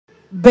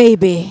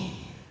Baby,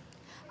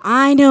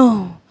 I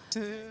know.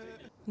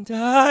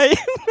 Die.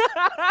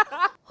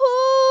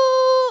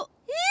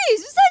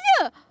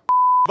 Susahnya.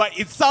 But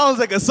it sounds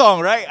like a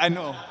song, right? I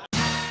know.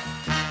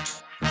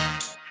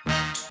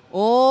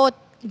 Oh,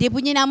 dia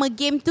punya nama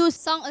game tu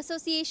Song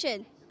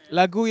Association.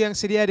 Lagu yang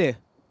sedia ada.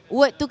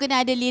 word tu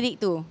kena ada lirik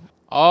tu.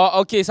 Oh,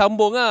 okay,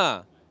 sambung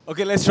lah.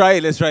 Okay, let's try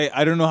it. Let's try it.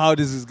 I don't know how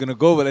this is gonna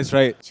go, but let's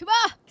try it. Cuba.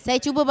 Saya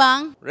cuba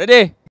bang.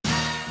 Ready?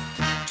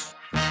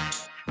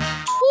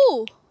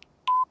 Who?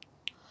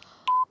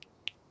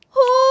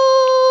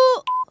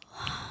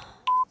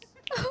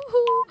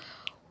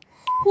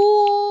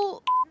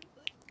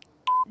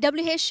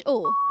 WHO.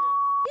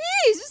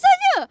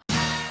 Susahnya.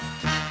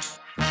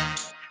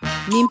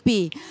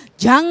 Mimpi.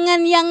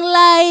 Jangan yang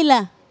lain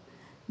lah.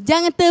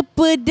 Jangan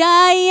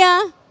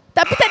terpedaya.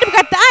 Tapi tak ada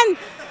perkataan.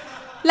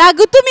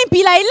 Lagu tu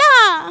mimpi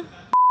Laila.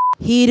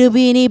 Hidup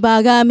ini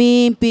bagai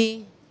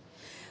mimpi.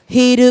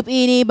 Hidup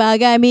ini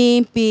bagai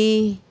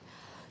mimpi.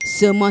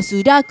 Semua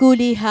sudah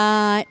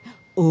kulihat.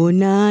 Oh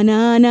na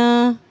na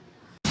na.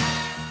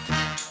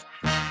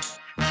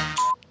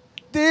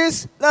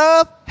 This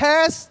love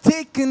has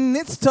taken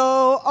its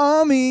toll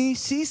on me.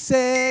 She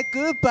said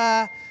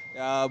goodbye.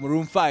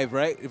 Maroon 5,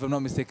 right? If I'm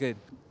not mistaken.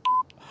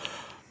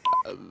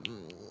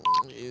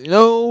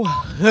 No.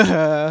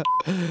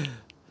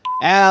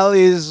 L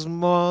is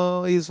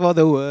for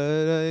the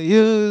word,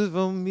 U is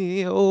for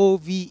me,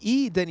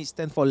 OVE, then it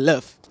stands for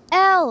love.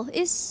 L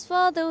is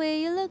for the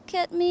way you look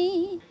at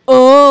me.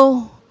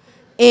 Oh,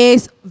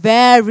 it's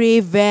very,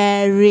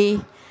 very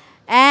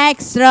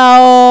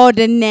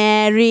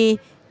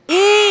extraordinary.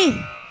 E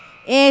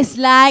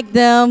is like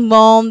the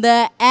mom,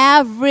 the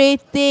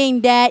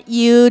everything that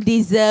you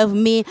deserve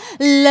me.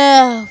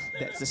 Love.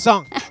 That's the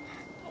song.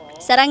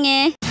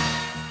 Sarangnya.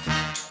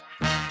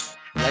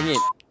 Langit.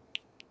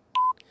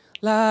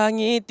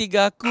 Langit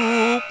tiga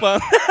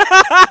kupang.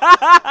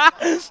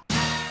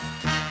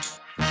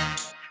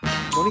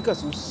 Monica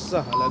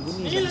susah lagu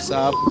ni.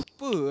 Siapa?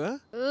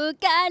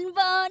 Bukan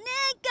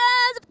boneka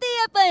seperti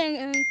apa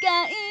yang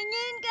engkau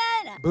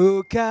inginkan.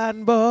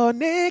 Bukan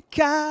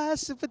boneka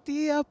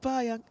seperti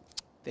apa yang...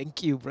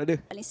 Thank you, brother.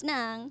 Paling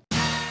senang.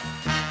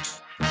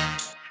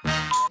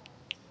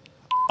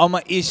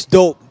 Oma is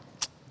dope.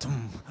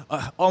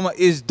 Oma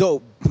is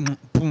dope.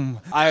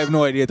 I have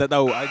no idea, tak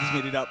tahu. I just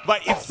made it up.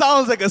 But it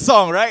sounds like a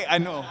song, right? I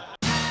know.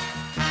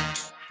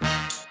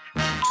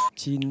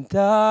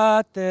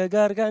 Cinta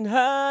tegarkan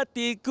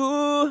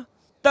hatiku,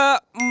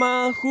 tak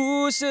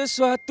mahu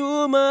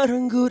sesuatu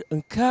merenggut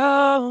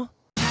engkau.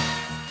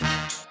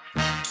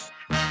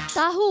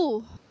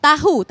 Tahu.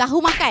 Tahu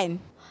makan.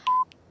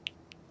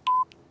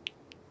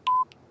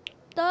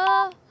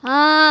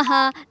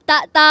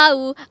 Tak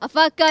tahu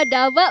apakah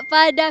dapat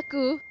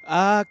padaku.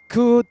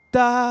 Aku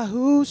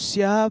tahu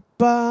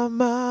siapa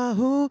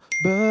mahu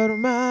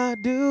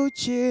bermadu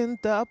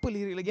cinta. Apa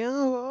lirik lagi?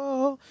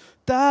 Oh,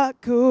 tak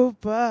ku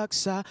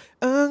paksa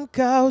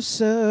engkau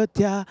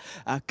setia.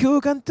 Aku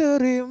kan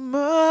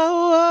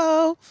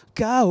terima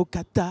kau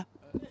kata.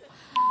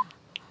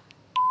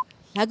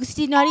 Lagu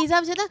Siti Nurhaliza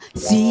macam tu.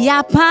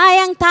 Siapa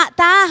yang tak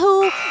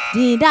tahu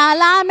di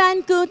dalam dan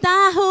ku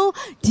tahu,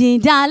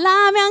 di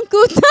dalam yang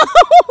ku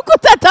tahu. Ku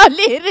tak tahu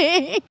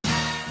lirik.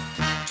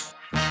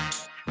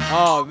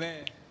 Oh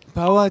man.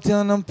 Bawah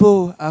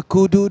ternempuh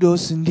aku duduk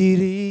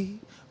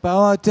sendiri.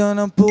 Bawah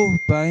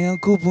ternempuh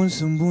bayangku pun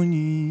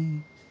sembunyi.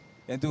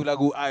 Yang tu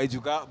lagu I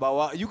juga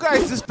bawa. You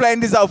guys just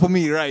planned this out for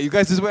me, right? You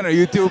guys just went on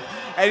YouTube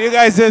and you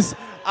guys just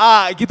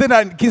kita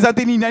nak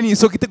Santhe ni nyanyi,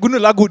 so kita guna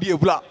lagu dia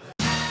pula.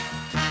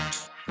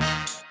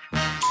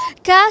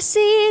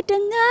 Kasih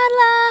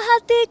dengarlah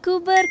hatiku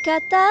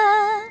berkata.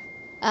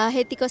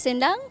 Hati kau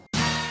sendang.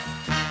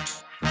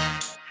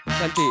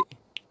 Cantik,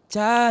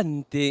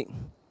 cantik,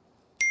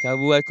 kau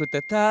buatku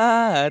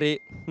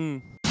tertarik.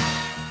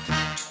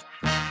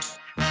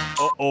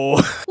 Oh.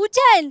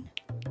 Hujan.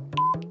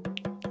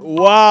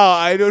 Wow,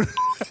 I don't.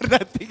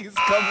 Nothing is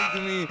coming to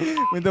me.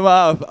 Minta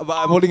maaf, but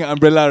I'm holding an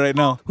umbrella right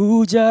now.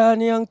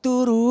 Hujan yang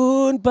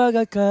turun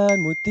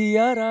bagaikan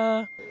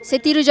mutiara. Saya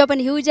tiru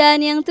jawapan di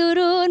hujan yang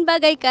turun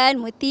bagaikan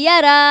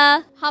mutiara.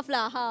 Half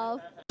lah,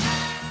 half.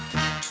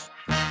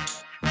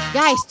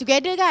 Guys,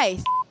 together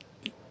guys.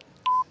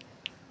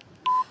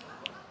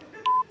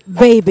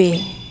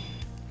 Baby,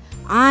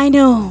 I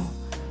know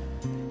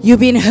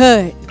you've been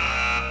hurt.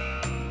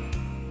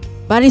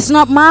 But it's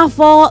not my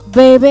fault,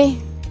 baby.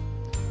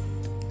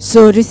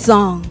 So this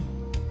song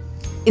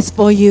is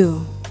for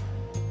you.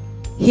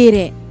 Hit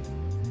it.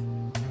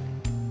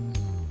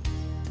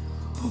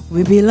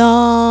 We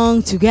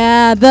belong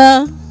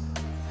together.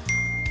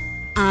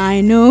 I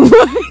know.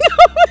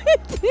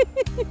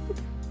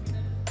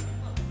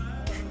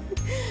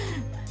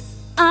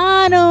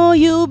 I know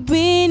you've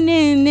been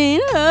in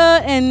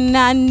hurt and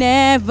I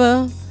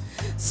never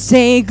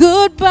say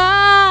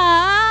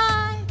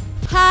goodbye.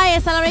 Hai,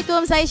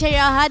 Assalamualaikum. Saya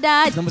Syariah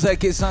Hadad. Nama saya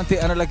Santhe,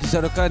 anda lagi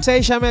dirakam.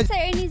 Saya Syamel.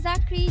 Saya Ernie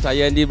Zakri.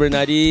 Saya Andi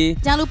Bernadi.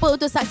 Jangan lupa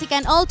untuk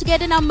saksikan All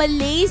Together Now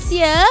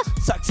Malaysia.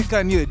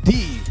 Saksikannya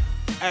di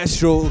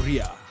Astro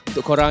GO.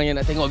 Untuk korang yang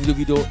nak tengok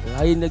video-video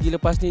lain lagi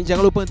lepas ni,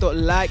 Jangan lupa untuk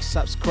like,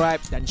 subscribe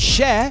dan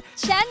share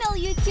Channel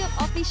YouTube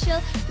official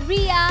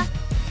Ria